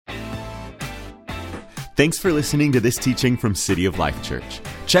Thanks for listening to this teaching from City of Life Church.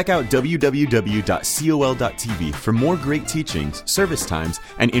 Check out www.col.tv for more great teachings, service times,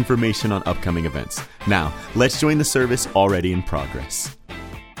 and information on upcoming events. Now, let's join the service already in progress.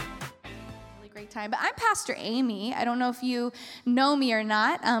 Really great time. But I'm Pastor Amy. I don't know if you know me or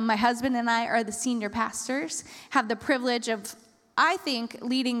not. My husband and I are the senior pastors, have the privilege of, I think,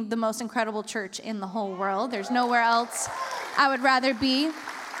 leading the most incredible church in the whole world. There's nowhere else I would rather be.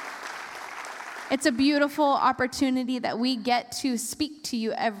 It's a beautiful opportunity that we get to speak to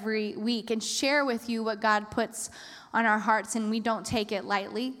you every week and share with you what God puts on our hearts, and we don't take it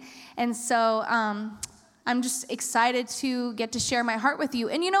lightly. And so I'm just excited to get to share my heart with you.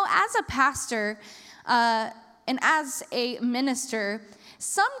 And you know, as a pastor and as a minister,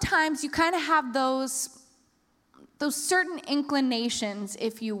 sometimes you kind of have those certain inclinations,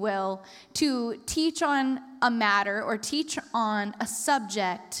 if you will, to teach on a matter or teach on a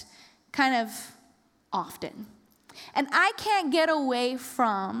subject kind of often. And I can't get away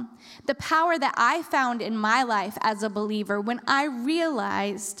from the power that I found in my life as a believer when I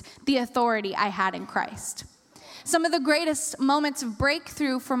realized the authority I had in Christ. Some of the greatest moments of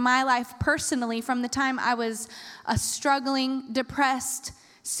breakthrough for my life personally, from the time I was a struggling, depressed,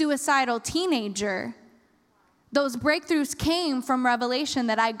 suicidal teenager, those breakthroughs came from revelation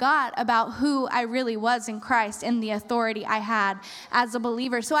that I got about who I really was in Christ and the authority I had as a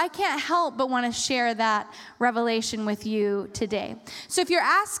believer. So I can't help but want to share that revelation with you today. So if you're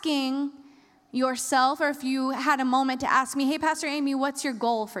asking yourself, or if you had a moment to ask me, hey, Pastor Amy, what's your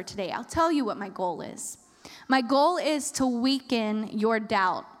goal for today? I'll tell you what my goal is. My goal is to weaken your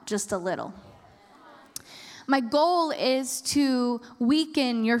doubt just a little. My goal is to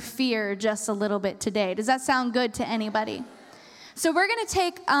weaken your fear just a little bit today. Does that sound good to anybody? So we're going to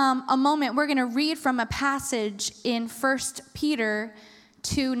take a moment. We're going to read from a passage in 1 Peter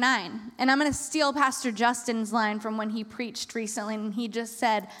 2:9. And I'm going to steal Pastor Justin's line from when he preached recently. And he just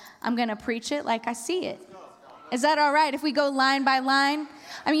said, I'm going to preach it like I see it. Is that all right if we go line by line?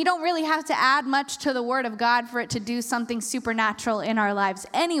 I mean, you don't really have to add much to the Word of God for it to do something supernatural in our lives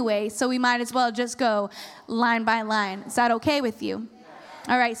anyway, so we might as well just go line by line. Is that okay with you?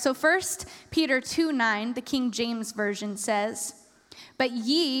 All right, so 1 Peter 2:9, the King James Version says, but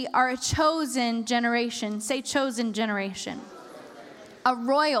ye are a chosen generation. Say chosen generation. A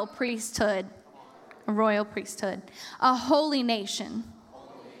royal priesthood. A royal priesthood. A holy nation.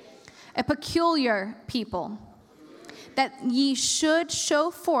 A peculiar people, that ye should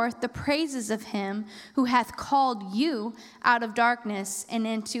show forth the praises of him who hath called you out of darkness and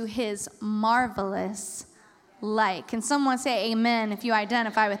into his marvelous light. Can someone say amen if you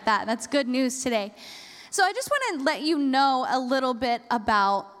identify with that? That's good news today. So I just want to let you know a little bit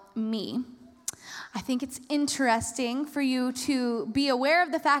about me. I think it's interesting for you to be aware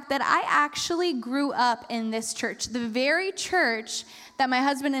of the fact that I actually grew up in this church, the very church that my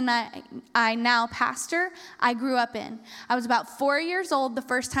husband and I now pastor, I grew up in. I was about 4 years old the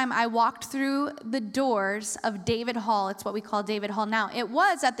first time I walked through the doors of David Hall. It's what we call David Hall now. It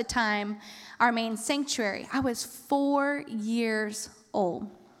was at the time our main sanctuary. I was 4 years old.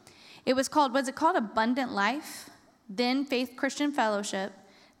 Was it called Abundant Life? Then Faith Christian Fellowship,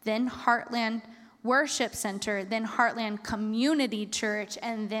 then Heartland Worship Center, then Heartland Community Church,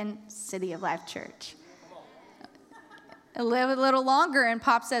 and then City of Life Church. I live a little longer, and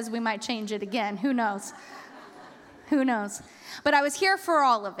Pop says we might change it again. Who knows? Who knows? But I was here for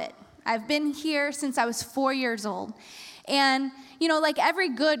all of it. I've been here since I was 4 years old. And, you know, like every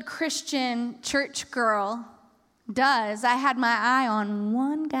good Christian church girl does, I had my eye on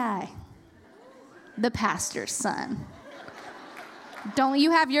one guy, the pastor's son. Don't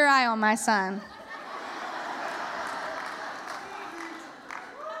you have your eye on my son?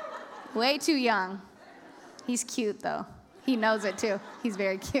 Way too young. He's cute, though. He knows it, too. He's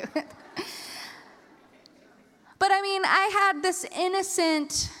very cute. But, I mean, I had this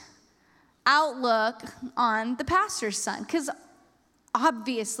innocent outlook on the pastor's son, because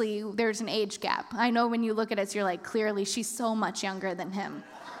obviously there's an age gap. I know when you look at us, you're like, clearly she's so much younger than him.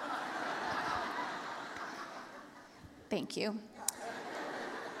 Thank you.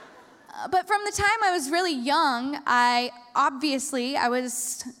 But from the time I was really young, I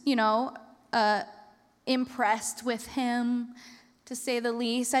was, impressed with him, to say the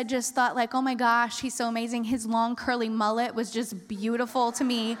least. I just thought, like, oh my gosh, he's so amazing. His long curly mullet was just beautiful to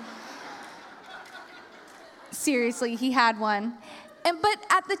me. Seriously, he had one. But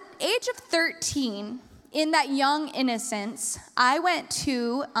at the age of 13, in that young innocence, I went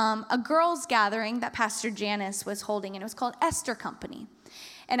to a girls' gathering that Pastor Janice was holding, and it was called Esther Company.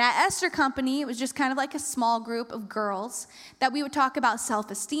 And at Esther Company, it was just kind of like a small group of girls that we would talk about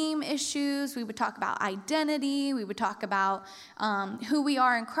self-esteem issues. We would talk about identity. We would talk about who we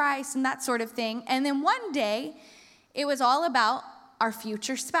are in Christ and that sort of thing. And then one day, it was all about our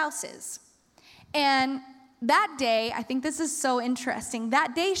future spouses. And that day, I think this is so interesting.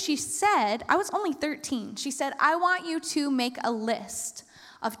 That day she said, I was only 13. She said, I want you to make a list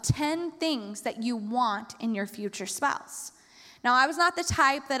of 10 things that you want in your future spouse. Now, I was not the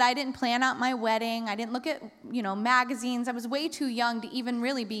type that I didn't plan out my wedding. I didn't look at, magazines. I was way too young to even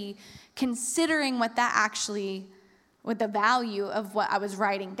really be considering what the value of what I was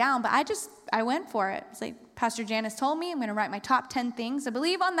writing down. But I went for it. It's like Pastor Janice told me, I'm going to write my top 10 things. I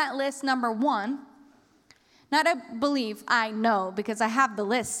believe on that list, number 1, not I believe, I know, because I have the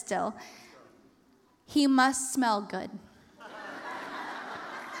list still. He must smell good.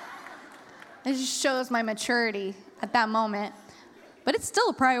 It just shows my maturity at that moment. But it's still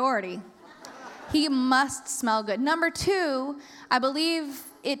a priority. He must smell good. Number 2, I believe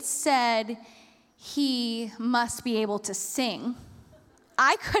it said he must be able to sing.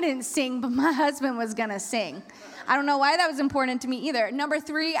 I couldn't sing, but my husband was going to sing. I don't know why that was important to me either. Number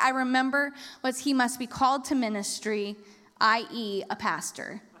 3, I remember, was he must be called to ministry, i.e. a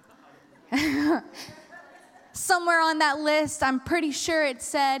pastor. Somewhere on that list, I'm pretty sure it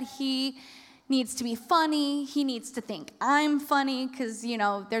said he needs to be funny. He needs to think I'm funny because,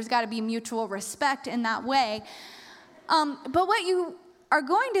 there's got to be mutual respect in that way. But what you are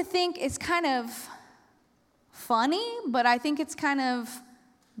going to think is kind of funny, but I think it's kind of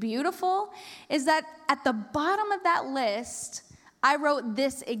beautiful, is that at the bottom of that list, I wrote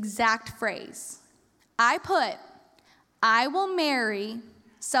this exact phrase. I put, I will marry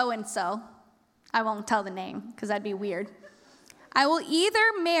so-and-so. I won't tell the name because that'd be weird. I will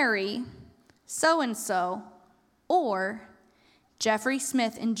either marry so-and-so or Jeffrey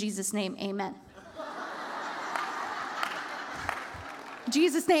Smith in Jesus' name, amen.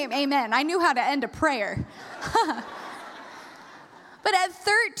 Jesus' name, amen. I knew how to end a prayer. But at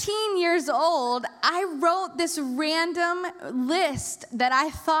 13 years old, I wrote this random list that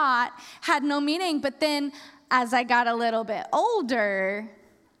I thought had no meaning. But then as I got a little bit older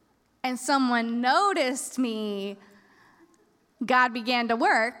and someone noticed me, God began to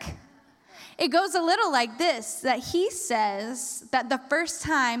work. It goes a little like this, that he says that the first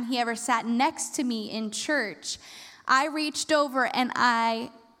time he ever sat next to me in church, I reached over and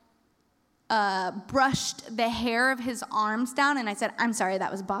I brushed the hair of his arms down, and I said, I'm sorry, that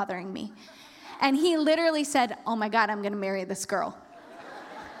was bothering me. And he literally said, oh my God, I'm going to marry this girl.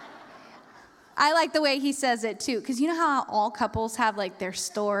 I like the way he says it too, because you know how all couples have like their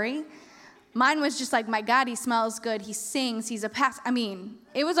story? Mine was just like, my God, he smells good, he sings, he's a pastor. I mean,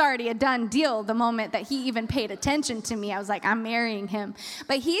 it was already a done deal the moment that he even paid attention to me. I was like, I'm marrying him.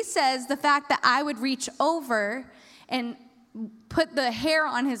 But he says the fact that I would reach over and put the hair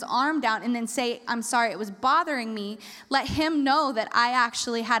on his arm down and then say, I'm sorry, it was bothering me, let him know that I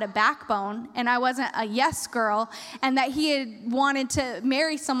actually had a backbone and I wasn't a yes girl, and that he had wanted to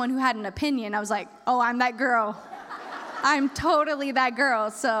marry someone who had an opinion. I was like, oh, I'm that girl. I'm totally that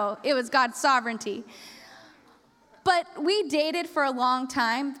girl. So it was God's sovereignty. But we dated for a long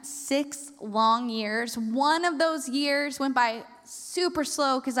time, 6 long years. One of those years went by super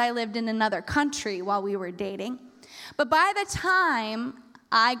slow because I lived in another country while we were dating. But by the time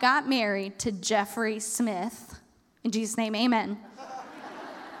I got married to Jeffrey Smith, in Jesus' name, amen,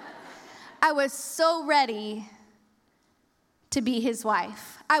 I was so ready to be his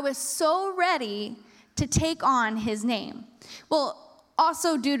wife. I was so ready to take on his name. Well,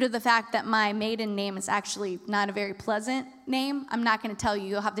 also due to the fact that my maiden name is actually not a very pleasant name. I'm not going to tell you.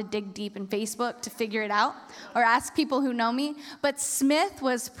 You'll have to dig deep in Facebook to figure it out or ask people who know me. But Smith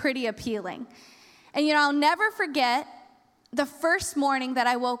was pretty appealing. And, I'll never forget the first morning that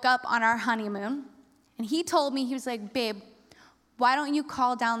I woke up on our honeymoon, and he told me, he was like, babe, why don't you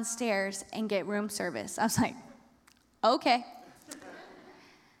call downstairs and get room service? I was like, okay.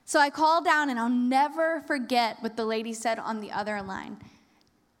 So I called down, and I'll never forget what the lady said on the other line.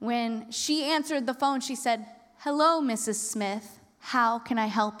 When she answered the phone, she said, hello, Mrs. Smith, how can I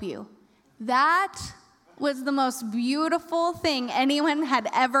help you? That was the most beautiful thing anyone had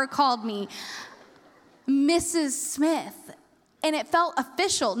ever called me. Mrs. Smith. And it felt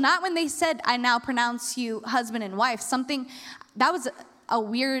official. Not when they said, I now pronounce you husband and wife. Something, that was a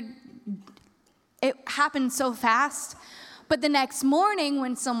weird, it happened so fast. But the next morning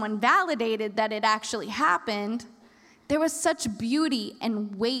when someone validated that it actually happened, there was such beauty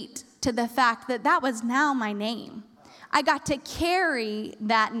and weight to the fact that that was now my name. I got to carry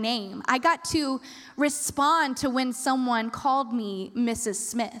that name. I got to respond to when someone called me Mrs.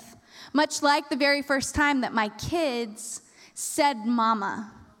 Smith, much like the very first time that my kids said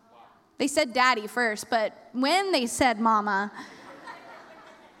mama. They said daddy first, but when they said mama,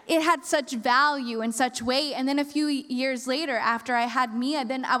 it had such value and such weight. And then a few years later, after I had Mia,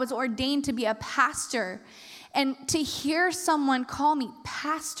 then I was ordained to be a pastor. And to hear someone call me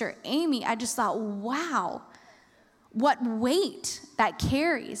Pastor Amy, I just thought, wow, what weight that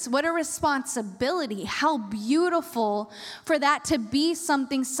carries. What a responsibility. How beautiful for that to be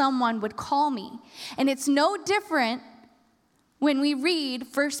something someone would call me. And it's no different when we read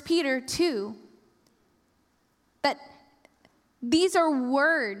 1 Peter 2, that these are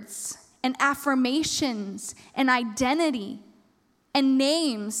words and affirmations and identity and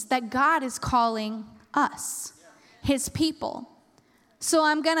names that God is calling us, his people. So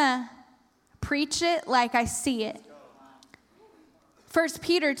I'm going to preach it like I see it. 1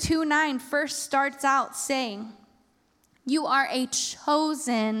 Peter 2:9 first starts out saying, you are a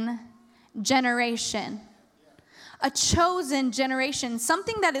chosen generation. A chosen generation.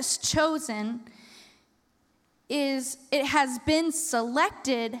 Something that is chosen is it has been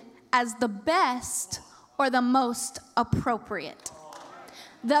selected as the best or the most appropriate.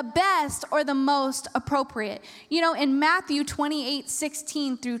 The best or the most appropriate. You know, in Matthew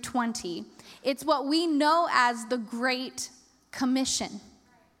 28:16 through 20, it's what we know as the Great Commission.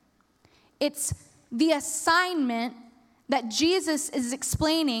 It's the assignment that Jesus is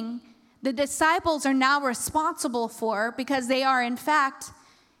explaining the disciples are now responsible for, because they are in fact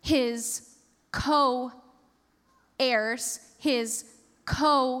his co-heirs,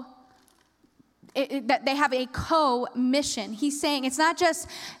 that they have a co-mission. He's saying it's not just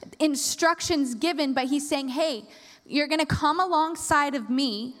instructions given, but he's saying, hey, you're going to come alongside of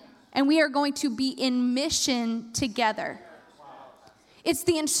me and we are going to be in mission together. It's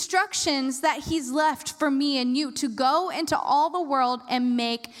the instructions that he's left for me and you to go into all the world and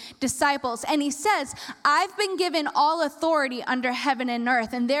make disciples. And he says, I've been given all authority under heaven and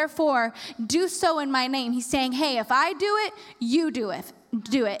earth, and therefore do so in my name. He's saying, hey, if I do it, you do it.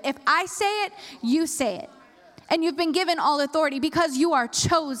 If I say it, you say it. And you've been given all authority because you are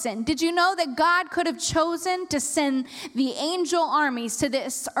chosen. Did you know that God could have chosen to send the angel armies to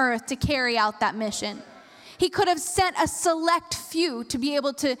this earth to carry out that mission? He could have sent a select few to be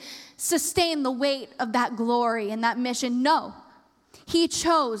able to sustain the weight of that glory and that mission. No, he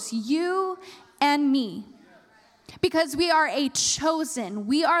chose you and me because we are a chosen.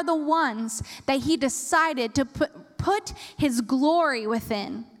 We are the ones that he decided to put his glory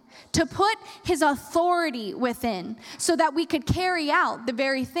within, to put his authority within, so that we could carry out the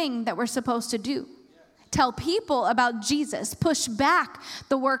very thing that we're supposed to do. Tell people about Jesus, push back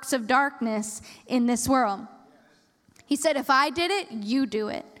the works of darkness in this world. He said, if I did it, you do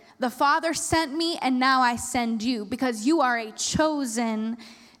it. The Father sent me, and now I send you, because you are a chosen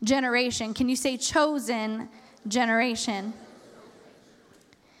generation. Can you say chosen generation?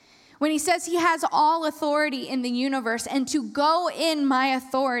 When he says he has all authority in the universe and to go in my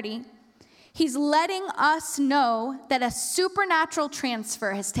authority, he's letting us know that a supernatural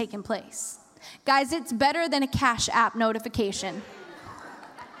transfer has taken place. Guys, it's better than a Cash App notification.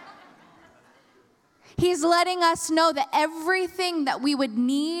 He's letting us know that everything that we would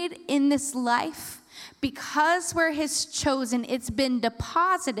need in this life, because we're his chosen, it's been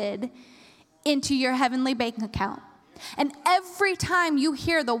deposited into your heavenly bank account. And every time you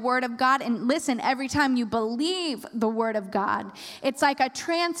hear the word of God, and listen, every time you believe the word of God, it's like a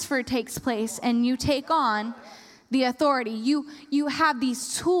transfer takes place and you take on the authority. You have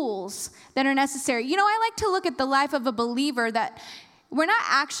these tools that are necessary. You know, I like to look at the life of a believer that we're not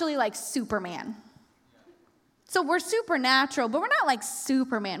actually like Superman. So we're supernatural, but we're not like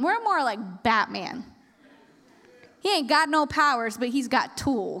Superman. We're more like Batman. He ain't got no powers, but he's got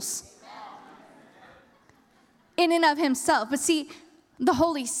tools in and of himself. But see, the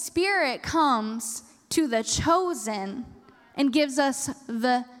Holy Spirit comes to the chosen and gives us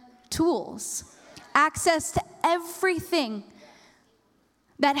the tools, access to everything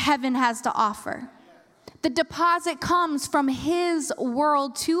that heaven has to offer. The deposit comes from his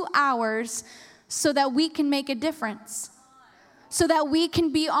world to ours so that we can make a difference, so that we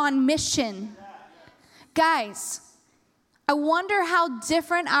can be on mission. Guys, I wonder how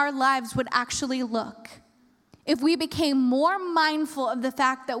different our lives would actually look if we became more mindful of the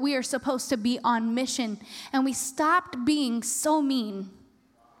fact that we are supposed to be on mission and we stopped being so mean.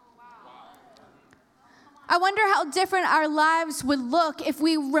 I wonder how different our lives would look if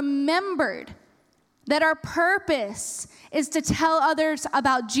we remembered That our purpose is to tell others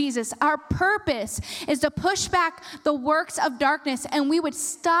about Jesus. Our purpose is to push back the works of darkness, and we would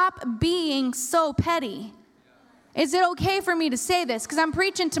stop being so petty. Is it okay for me to say this? Because I'm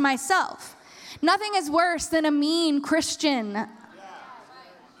preaching to myself. Nothing is worse than a mean Christian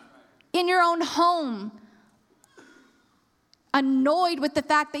in your own home, annoyed with the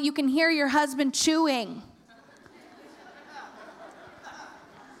fact that you can hear your husband chewing.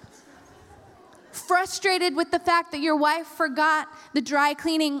 Frustrated with the fact that your wife forgot the dry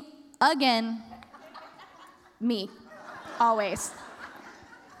cleaning again. Me, always.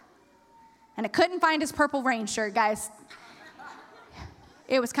 And I couldn't find his Purple Rain shirt, guys.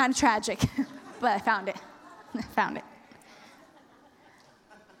 It was kind of tragic, but I found it.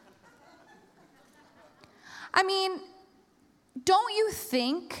 I mean, don't you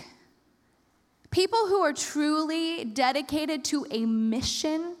think people who are truly dedicated to a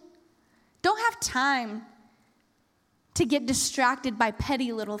mission don't have time to get distracted by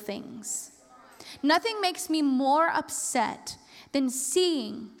petty little things? Nothing makes me more upset than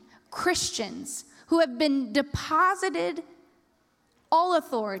seeing Christians who have been deposited all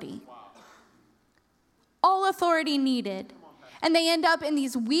authority needed, and they end up in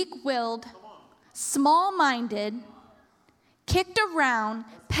these weak-willed, small-minded, kicked around,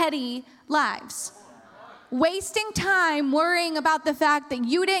 petty lives. Wasting time worrying about the fact that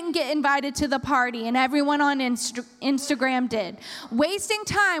you didn't get invited to the party and everyone on Instagram did. Wasting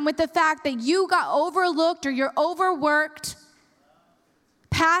time with the fact that you got overlooked or you're overworked,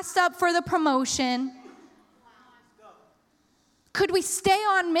 passed up for the promotion. Could we stay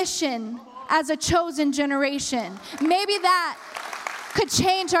on mission as a chosen generation? Maybe that could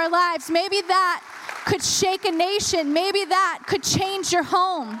change our lives. Maybe that could shake a nation. Maybe that could change your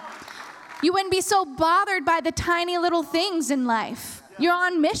home. You wouldn't be so bothered by the tiny little things in life. You're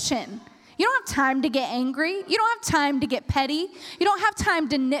on mission. You don't have time to get angry. You don't have time to get petty. You don't have time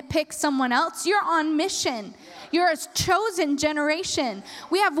to nitpick someone else. You're on mission. You're a chosen generation.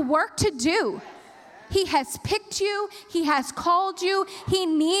 We have work to do. He has picked you. He has called you. He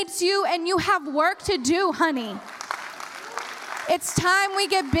needs you, and you have work to do, honey. It's time we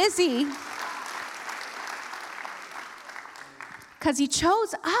get busy because he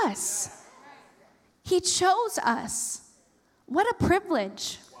chose us. He chose us. What a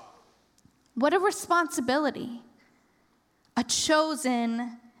privilege. What a responsibility. A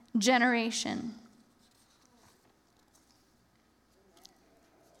chosen generation.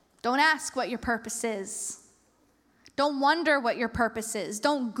 Don't ask what your purpose is. Don't wonder what your purpose is.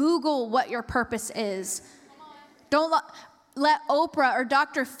 Don't Google what your purpose is. Don't let Oprah or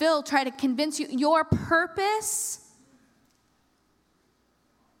Dr. Phil try to convince you. Your purpose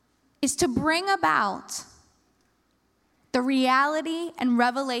is to bring about the reality and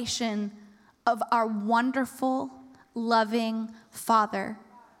revelation of our wonderful, loving Father.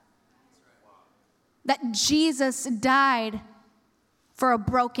 That Jesus died for a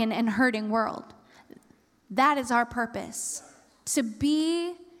broken and hurting world. That is our purpose. To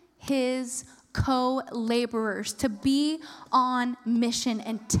be his co-laborers, to be on mission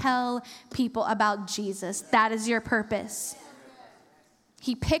and tell people about Jesus. That is your purpose.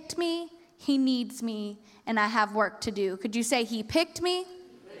 He picked me, he needs me, and I have work to do. Could you say, he picked me,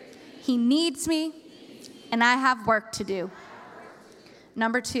 he needs me, and I have work to do.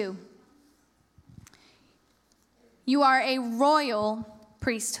 Number 2, you are a royal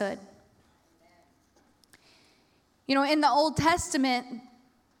priesthood. You know, in the Old Testament,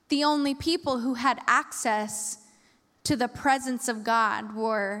 the only people who had access to the presence of God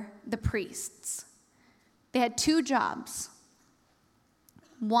were the priests. They had 2 jobs.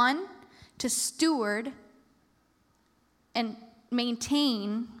 One, to steward and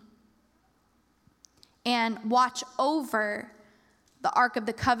maintain and watch over the Ark of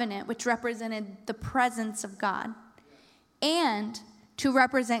the Covenant, which represented the presence of God, and to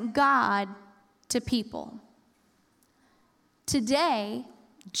represent God to people. Today,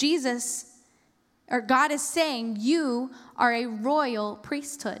 God is saying you are a royal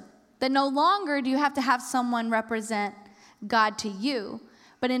priesthood. That no longer do you have to have someone represent God to you,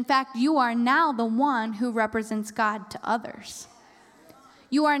 but in fact, you are now the one who represents God to others.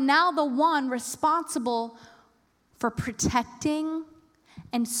 You are now the one responsible for protecting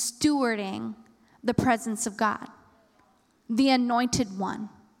and stewarding the presence of God. The anointed one,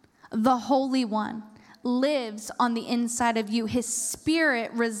 the holy one, lives on the inside of you. His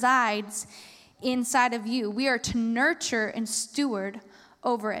spirit resides inside of you. We are to nurture and steward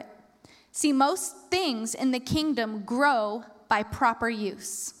over it. See, most things in the kingdom grow by proper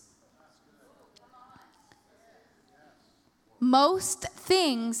use. Most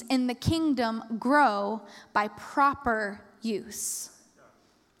things in the kingdom grow by proper use.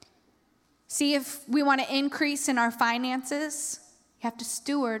 See, if we want to increase in our finances, you have to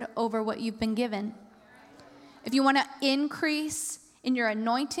steward over what you've been given. If you want to increase in your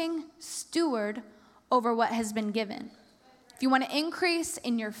anointing, steward over what has been given. If you want to increase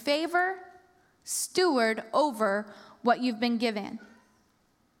in your favor, steward over what you've been given.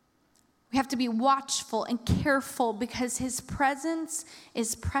 We have to be watchful and careful because his presence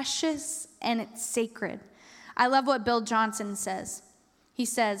is precious and it's sacred. I love what Bill Johnson says. He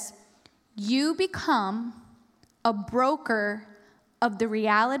says, you become a broker of the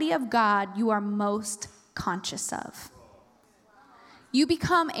reality of God you are most conscious of. You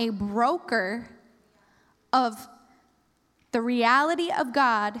become a broker of the reality of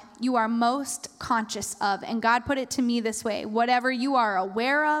God you are most conscious of. And God put it to me this way: whatever you are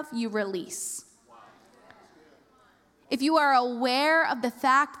aware of, you release. If you are aware of the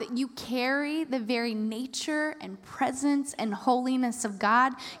fact that you carry the very nature and presence and holiness of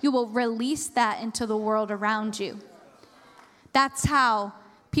God, you will release that into the world around you. That's how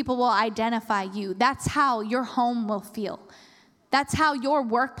people will identify you. That's how your home will feel. That's how your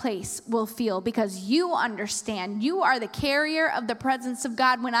workplace will feel, because you understand you are the carrier of the presence of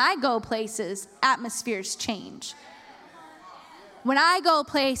God. When I go places, atmospheres change. When I go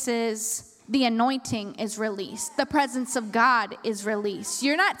places, the anointing is released. The presence of God is released.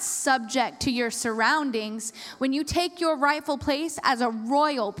 You're not subject to your surroundings. When you take your rightful place as a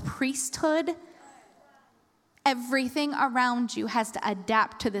royal priesthood, everything around you has to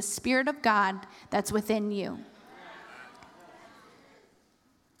adapt to the Spirit of God that's within you.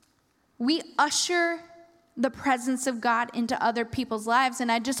 We usher the presence of God into other people's lives,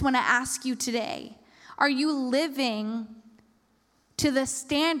 and I just want to ask you today, are you living to the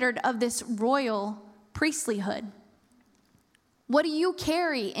standard of this royal priesthood? What do you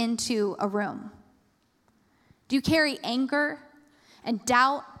carry into a room? Do you carry anger and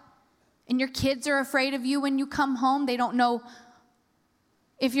doubt, and your kids are afraid of you when you come home? They don't know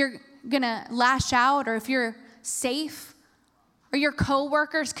if you're going to lash out or if you're safe. Are your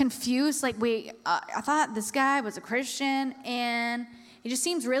coworkers confused? Like, wait, I thought this guy was a Christian, and he just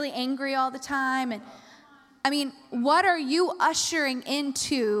seems really angry all the time. And I mean, what are you ushering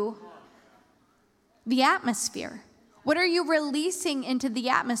into the atmosphere? What are you releasing into the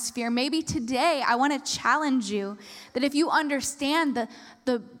atmosphere? Maybe today I want to challenge you that if you understand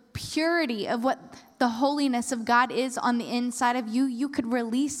the purity of what the holiness of God is on the inside of you, you could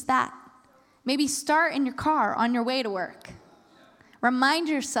release that. Maybe start in your car on your way to work. Remind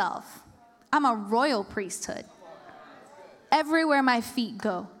yourself, I'm a royal priesthood. Everywhere my feet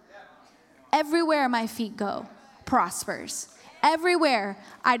go, prospers. Everywhere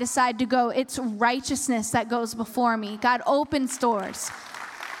I decide to go, it's righteousness that goes before me. God opens doors.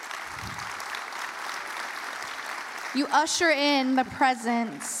 You usher in the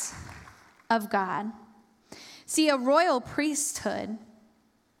presence of God. See, a royal priesthood,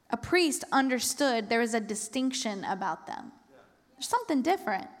 a priest understood there was a distinction about them. There's something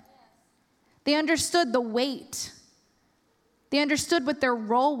different. They understood the weight. They understood what their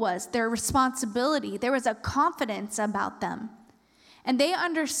role was, their responsibility. There was a confidence about them. And they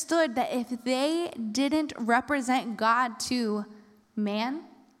understood that if they didn't represent God to man,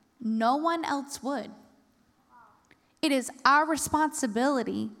 no one else would. It is our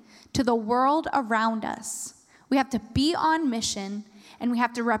responsibility to the world around us. We have to be on mission, and we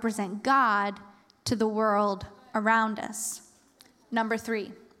have to represent God to the world around us. Number 3.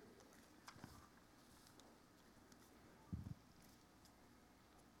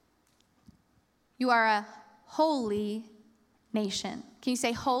 You are a holy nation. Can you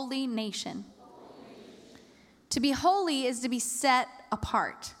say holy nation? Holy nation. To be holy is to be set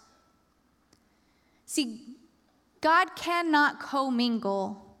apart. See, God cannot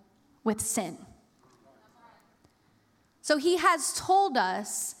commingle with sin. So he has told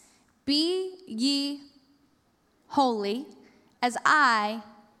us, be ye holy as I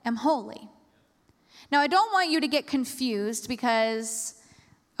am holy. Now, I don't want you to get confused, because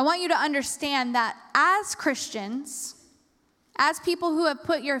I want you to understand that as Christians, as people who have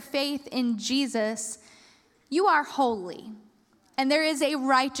put your faith in Jesus, you are holy. And there is a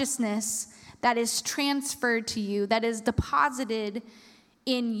righteousness that is transferred to you, that is deposited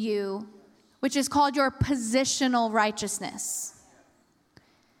in you, which is called your positional righteousness.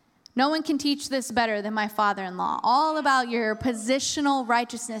 No one can teach this better than my father-in-law. All about your positional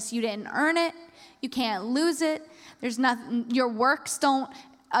righteousness. You didn't earn it. You can't lose it. There's nothing. Your works don't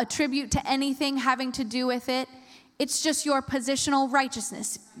attribute to anything having to do with it. It's just your positional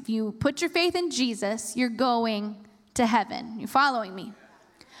righteousness. If you put your faith in Jesus, you're going to heaven. You following me?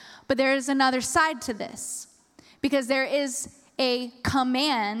 But there is another side to this, because there is a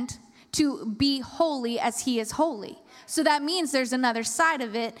command to be holy as he is holy. So that means there's another side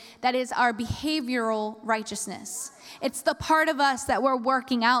of it that is our behavioral righteousness. It's the part of us that we're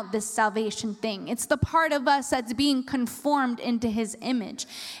working out this salvation thing. It's the part of us that's being conformed into his image.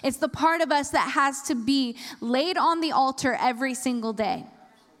 It's the part of us that has to be laid on the altar every single day.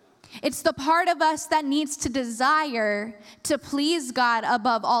 It's the part of us that needs to desire to please God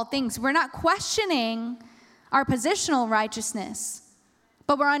above all things. We're not questioning our positional righteousness,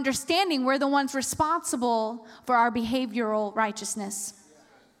 but we're understanding we're the ones responsible for our behavioral righteousness.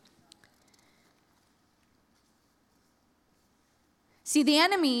 See, the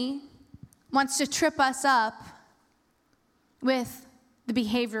enemy wants to trip us up with the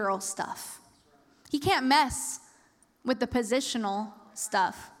behavioral stuff. He can't mess with the positional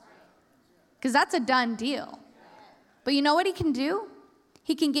stuff, because that's a done deal. But you know what he can do?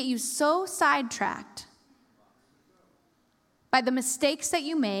 He can get you so sidetracked by the mistakes that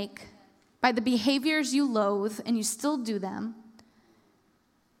you make, by the behaviors you loathe, and you still do them.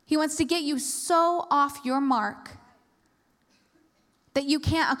 He wants to get you so off your mark that you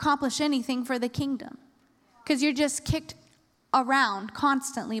can't accomplish anything for the kingdom, because you're just kicked around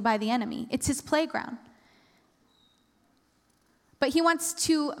constantly by the enemy. It's his playground. But he wants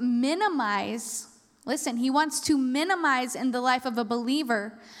to minimize, he wants to minimize in the life of a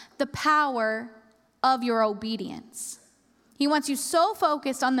believer the power of your obedience. He wants you so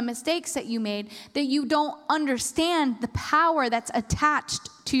focused on the mistakes that you made that you don't understand the power that's attached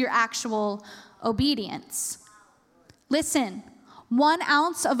to your actual obedience. Listen, 1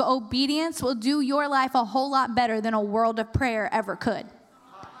 ounce of obedience will do your life a whole lot better than a world of prayer ever could.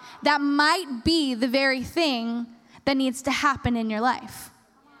 That might be the very thing that needs to happen in your life,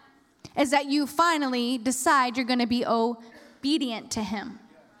 is that you finally decide you're going to be obedient to him.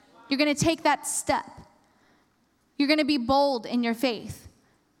 You're going to take that step. You're going to be bold in your faith.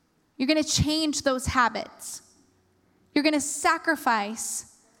 You're going to change those habits. You're going to sacrifice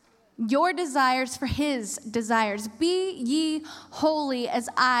your desires for his desires. Be ye holy as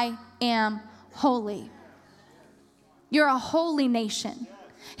I am holy. You're a holy nation.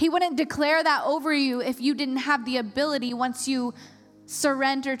 He wouldn't declare that over you if you didn't have the ability, once you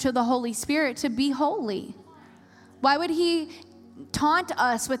surrender to the Holy Spirit, to be holy. Why would he taunt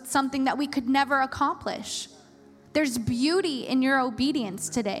us with something that we could never accomplish? There's beauty in your obedience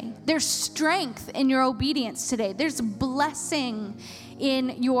today. There's strength in your obedience today. There's blessing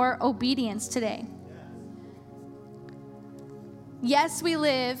in your obedience today. Yes, we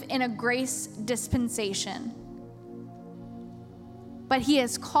live in a grace dispensation, but he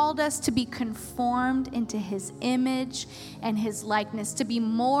has called us to be conformed into his image and his likeness, to be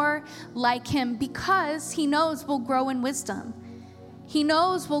more like him, because he knows we'll grow in wisdom. He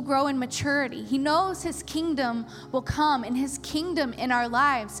knows we'll grow in maturity. He knows his kingdom will come, and his kingdom in our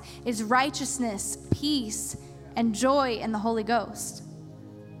lives is righteousness, peace, and joy in the Holy Ghost.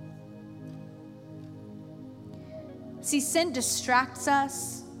 See, sin distracts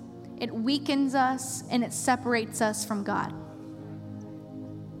us, it weakens us, and it separates us from God.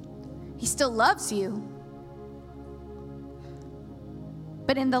 He still loves you.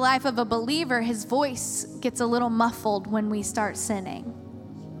 But in the life of a believer, his voice gets a little muffled when we start sinning.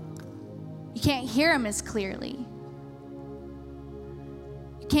 You can't hear him as clearly.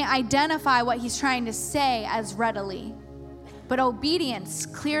 You can't identify what he's trying to say as readily. But obedience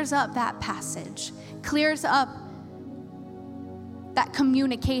clears up that passage, clears up that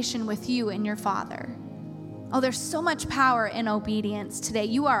communication with you and your Father. Oh, there's so much power in obedience today.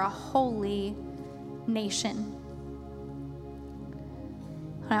 You are a holy nation.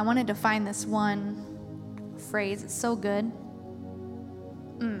 And I wanted to find this one phrase. It's so good.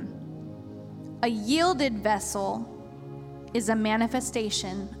 A yielded vessel is a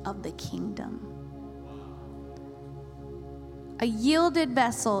manifestation of the kingdom. A yielded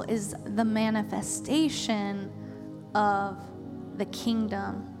vessel is the manifestation of the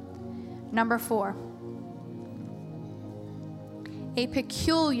kingdom. Number 4. A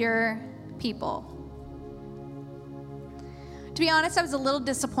peculiar people. To be honest, I was a little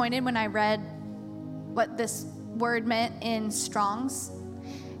disappointed when I read what this word meant in Strong's,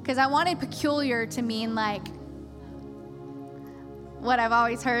 because I wanted peculiar to mean like what I've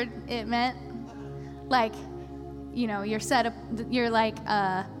always heard it meant. Like, you know, you're set up, you're like,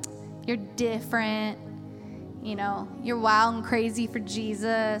 you're different, you know, you're wild and crazy for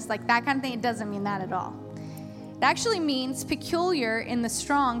Jesus, like that kind of thing. It doesn't mean that at all. It actually means peculiar in the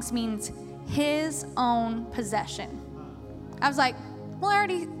Strong's means his own possession. I was like, well, I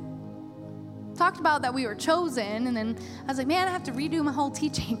already talked about that we were chosen, and then I was like, man, I have to redo my whole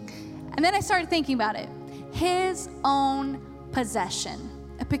teaching. And then I started thinking about it. His own possession,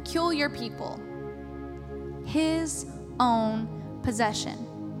 a peculiar people. His own possession.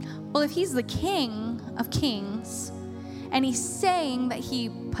 Well, if he's the King of Kings, and he's saying that he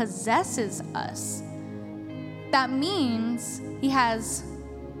possesses us, that means he has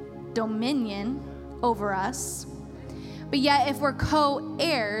dominion over us. But yet, if we're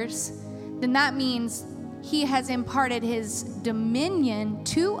co-heirs, then that means he has imparted his dominion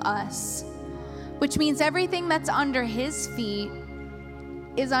to us, which means everything that's under his feet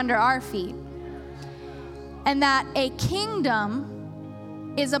is under our feet. And that a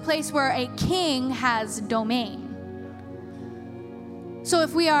kingdom is a place where a king has domain. So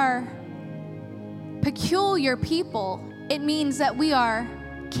if we are peculiar people, it means that we are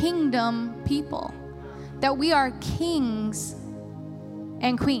kingdom people, that we are kings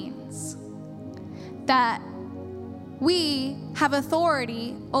and queens, that we have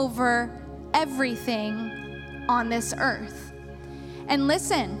authority over everything on this earth. And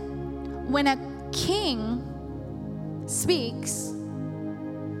listen, when a king speaks,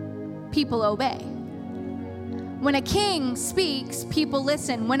 people obey. When a king speaks, people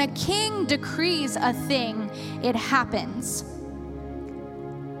listen. When a king decrees a thing, it happens.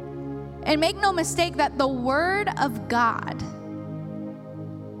 And make no mistake that the word of God,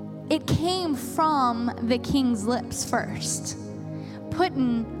 it came from the king's lips first. Put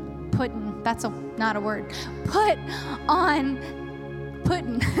on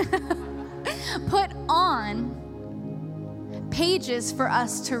pages for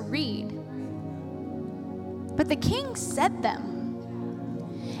us to read. But the king said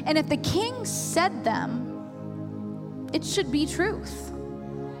them. And if the king said them, it should be truth.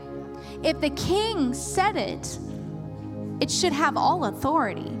 If the king said it, it should have all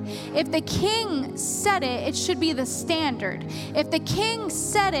authority. If the king said it, it should be the standard. If the king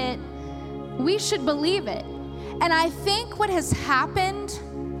said it, we should believe it. And I think what has happened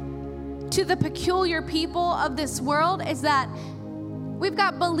to the peculiar people of this world is that we've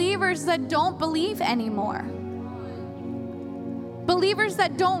got believers that don't believe anymore. Believers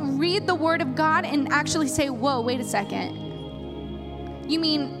that don't read the word of God and actually say, whoa, wait a second. You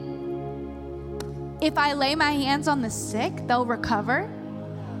mean if I lay my hands on the sick, they'll recover?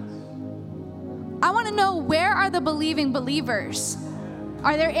 I want to know, where are the believing believers?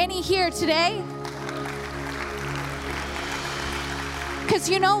 Are there any here today? Because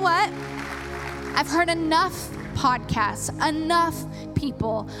you know what? I've heard enough podcasts, enough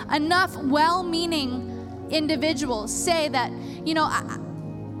people, enough well-meaning individuals say that,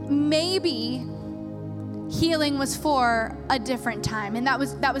 maybe healing was for a different time, and that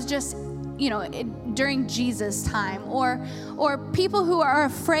was just, during Jesus' time, or people who are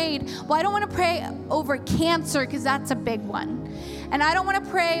afraid. Well, I don't want to pray over cancer because that's a big one, and I don't want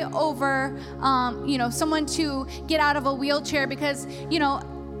to pray over, someone to get out of a wheelchair because,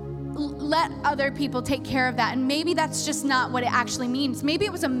 let other people take care of that. And maybe that's just not what it actually means. Maybe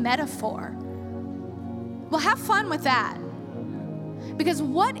it was a metaphor. Well, have fun with that. Because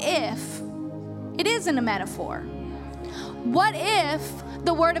what if it isn't a metaphor? What if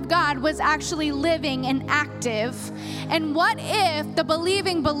the Word of God was actually living and active? And what if the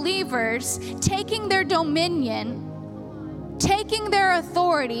believing believers, taking their dominion, taking their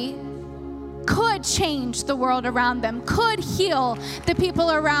authority, could change the world around them, could heal the people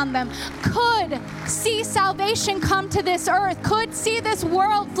around them, could see salvation come to this earth, could see this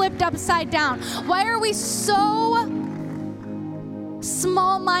world flipped upside down? Why are we so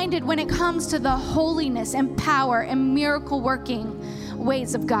small-minded when it comes to the holiness and power and miracle-working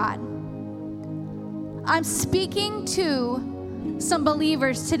ways of God? I'm speaking to some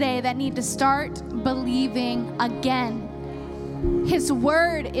believers today that need to start believing again. His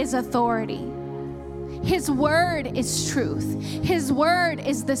word is authority. His word is truth. His word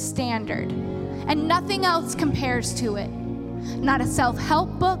is the standard. And nothing else compares to it. Not a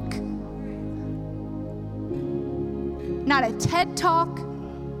self-help book. Not a TED Talk.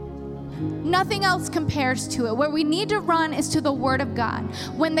 Nothing else compares to it. Where we need to run is to the word of God.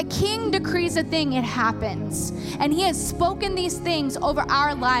 When the king decrees a thing, it happens. And he has spoken these things over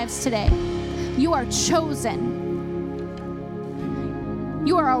our lives today. You are chosen.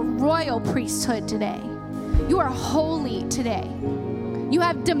 You are a royal priesthood today. You are holy today. You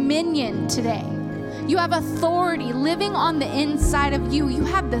have dominion today. You have authority living on the inside of you. You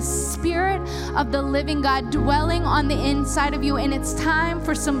have the Spirit of the living God dwelling on the inside of you. And it's time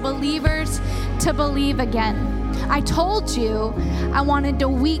for some believers to believe again. I told you I wanted to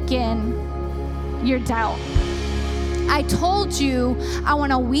weaken your doubt. I told you I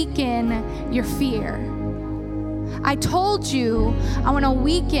want to weaken your fear. I told you I want to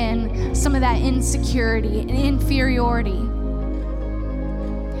weaken some of that insecurity and inferiority.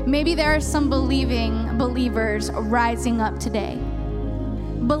 Maybe there are some believers rising up today,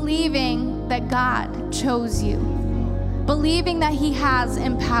 believing that God chose you, believing that He has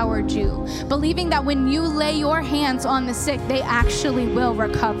empowered you, believing that when you lay your hands on the sick, they actually will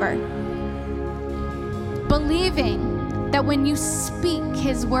recover, believing that when you speak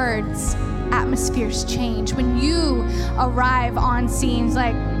His words, atmospheres change. When you arrive on scenes,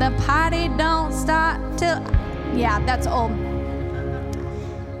 like the party don't start till, yeah, that's old.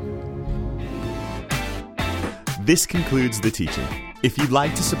 This concludes the teaching. If you'd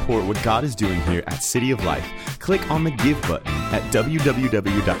like to support what God is doing here at City of Life, click on the Give button at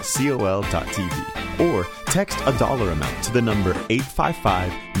www.col.tv or text a dollar amount to the number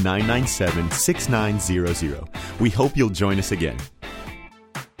 855-997-6900. We hope you'll join us again.